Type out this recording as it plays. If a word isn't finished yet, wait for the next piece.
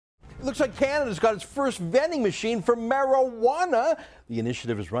It looks like Canada's got its first vending machine for marijuana. The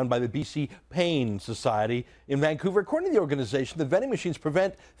initiative is run by the BC Pain Society in Vancouver. According to the organization, the vending machines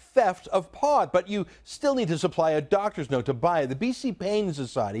prevent theft of pot, but you still need to supply a doctor's note to buy it. The BC Pain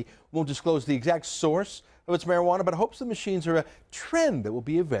Society won't disclose the exact source of its marijuana, but hopes the machines are a trend that will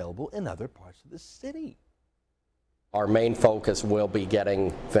be available in other parts of the city. Our main focus will be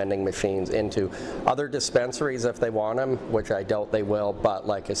getting vending machines into other dispensaries if they want them, which I doubt they will, but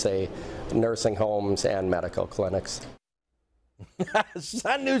like I say, nursing homes and medical clinics.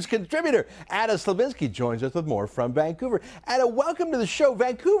 Sun News contributor Ada Slavinsky joins us with more from Vancouver. Ada, welcome to the show.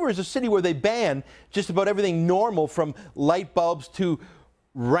 Vancouver is a city where they ban just about everything normal, from light bulbs to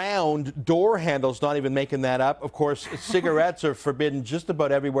round door handles, not even making that up. Of course, cigarettes are forbidden just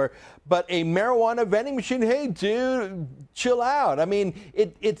about everywhere. But a marijuana vending machine, hey, dude, chill out. I mean,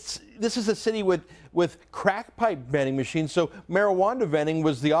 this is a city with crack pipe vending machines, so marijuana vending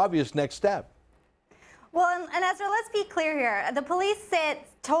was the obvious next step. Well, and Esther, let's be clear here. The police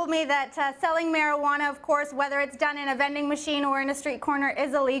told me that selling marijuana, of course, whether it's done in a vending machine or in a street corner,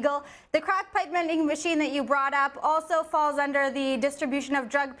 is illegal. The crack pipe vending machine that you brought up also falls under the distribution of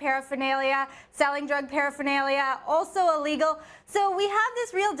drug paraphernalia. Selling drug paraphernalia, also illegal. So we have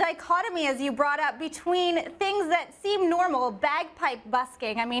this real dichotomy, as you brought up, between things that seem normal, bagpipe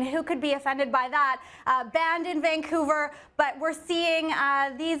busking. I mean, who could be offended by that? Banned in Vancouver, but we're seeing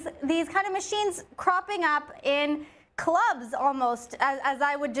these kind of machines cropping up in clubs, almost, as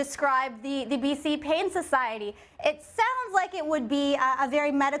I would describe the BC Pain Society. It sounds like it would be a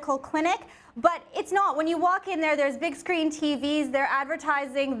very medical clinic, but it's not. When you walk in there, there's big screen TVs. They're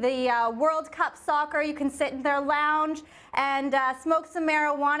advertising the World Cup soccer. You can sit in their lounge and smoke some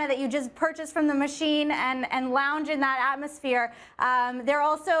marijuana that you just purchased from the machine and lounge in that atmosphere. They're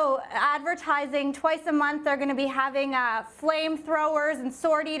also advertising twice a month. They're going to be having flamethrowers and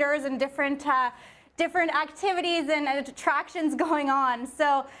sword eaters and different activities and attractions going on.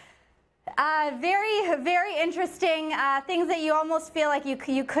 So very, very interesting things that you almost feel like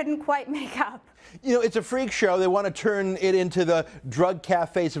you couldn't quite make up. You know, it's a freak show. They want to turn it into the drug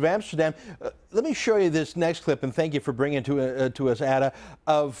cafes of Amsterdam. Let me show you this next clip, and thank you for bringing it to us, Ada,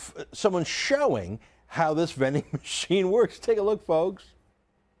 of someone showing how this vending machine works. Take a look, folks.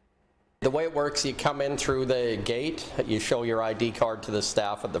 The way it works, you come in through the gate, you show your ID card to the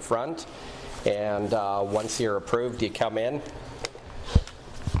staff at the front, and once you're approved, you come in,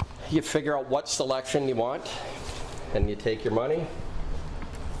 you figure out what selection you want, and you take your money,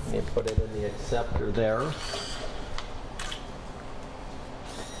 and you put it in the acceptor there.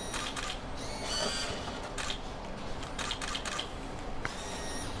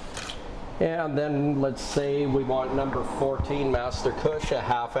 And then let's say we want number 14 Master Kush, a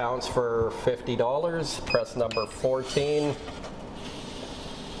half ounce for $50. Press number 14.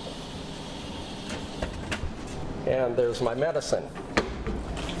 And there's my medicine.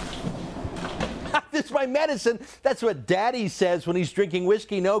 This is my medicine. That's what Daddy says when he's drinking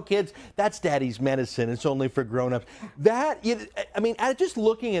whiskey. No, kids, that's Daddy's medicine. It's only for grown-ups. I mean, just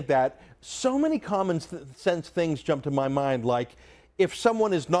looking at that, so many common sense things jump to my mind, like if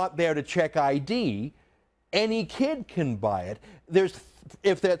someone is not there to check ID, any kid can buy it.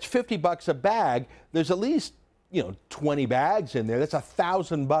 If that's $50 a bag, there's at least 20 bags in there. That's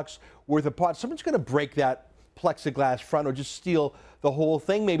 $1,000 worth of pot. Someone's going to break that plexiglass front or just steal the whole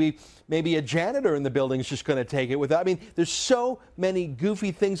thing. Maybe a janitor in the building is just going to take it without. I mean, there's so many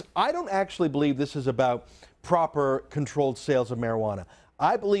goofy things. I don't actually believe this is about proper controlled sales of marijuana.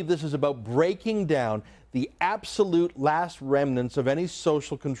 I believe this is about breaking down the absolute last remnants of any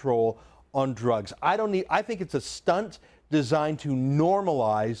social control on drugs. I think it's a stunt designed to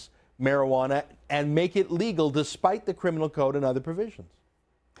normalize marijuana and make it legal despite the criminal code and other provisions.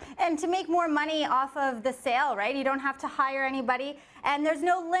 And to make more money off of the sale, right? You don't have to hire anybody, and there's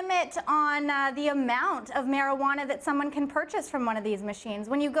no limit on the amount of marijuana that someone can purchase from one of these machines.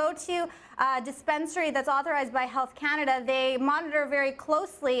 When you go to a dispensary that's authorized by Health Canada, they monitor very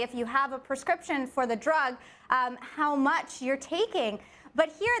closely, if you have a prescription for the drug, how much you're taking.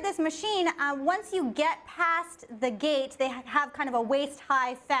 But here at this machine, once you get past the gate, they have kind of a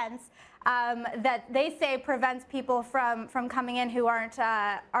waist-high fence that they say prevents people from coming in who aren't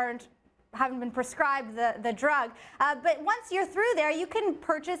haven't been prescribed the drug. But once you're through there, you can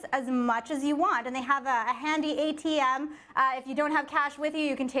purchase as much as you want. And they have a handy ATM. If you don't have cash with you,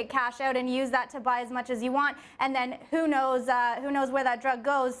 you can take cash out and use that to buy as much as you want. And then who knows where that drug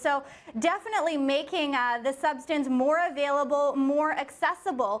goes. So definitely making the substance more available, more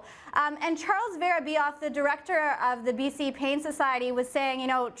accessible. And Charles Verabioff, the director of the BC Pain Society, was saying, you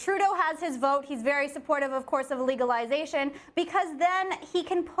know, Trudeau has his vote. He's very supportive, of course, of legalization, because then he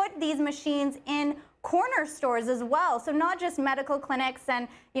can put these machines in corner stores as well. So not just medical clinics and,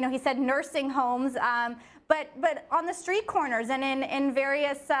 you know, he said nursing homes, but on the street corners and in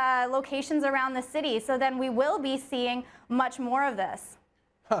various locations around the city. So then we will be seeing much more of this.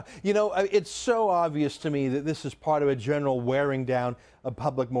 You know, it's so obvious to me that this is part of a general wearing down of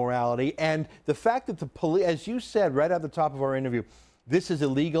public morality. And the fact that the police, as you said right at the top of our interview, this is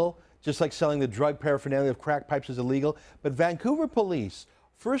illegal, just like selling the drug paraphernalia of crack pipes is illegal. But Vancouver police,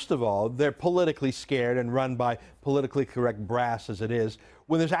 first of all, they're politically scared and run by politically correct brass as it is.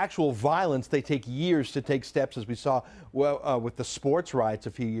 When there's actual violence, they take years to take steps, as we saw with the sports riots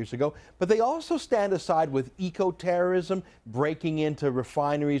a few years ago. But they also stand aside with eco-terrorism, breaking into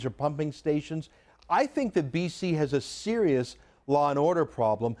refineries or pumping stations. I think that BC has a serious law and order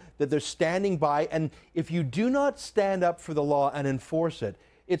problem that they're standing by. And if you do not stand up for the law and enforce it,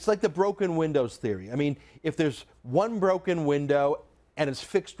 it's like the broken windows theory. I mean, if there's one broken window and it's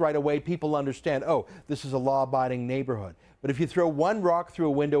fixed right away, people understand, oh, this is a law-abiding neighborhood. But if you throw one rock through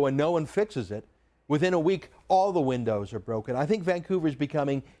a window and no one fixes it, within a week, all the windows are broken. I think Vancouver is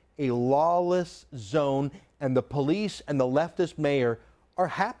becoming a lawless zone, and the police and the leftist mayor are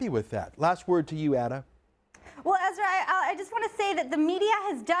happy with that. Last word to you, Ada. Well, Ezra, I just want to say that the media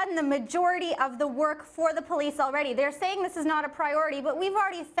has done the majority of the work for the police already. They're saying this is not a priority, but we've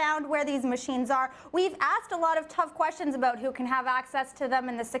already found where these machines are. We've asked a lot of tough questions about who can have access to them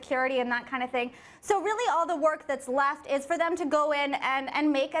and the security and that kind of thing. So really all the work that's left is for them to go in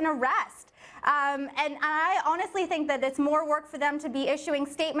and make an arrest. And I honestly think that it's more work for them to be issuing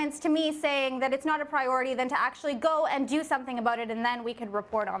statements to me saying that it's not a priority than to actually go and do something about it, and then we could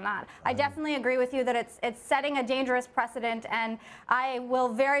report on that. I definitely agree with you that it's setting a dangerous precedent, and I will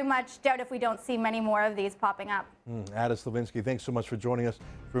very much doubt if we don't see many more of these popping up. Ada Slavinsky, thanks so much for joining us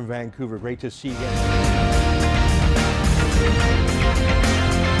from Vancouver. Great to see you again.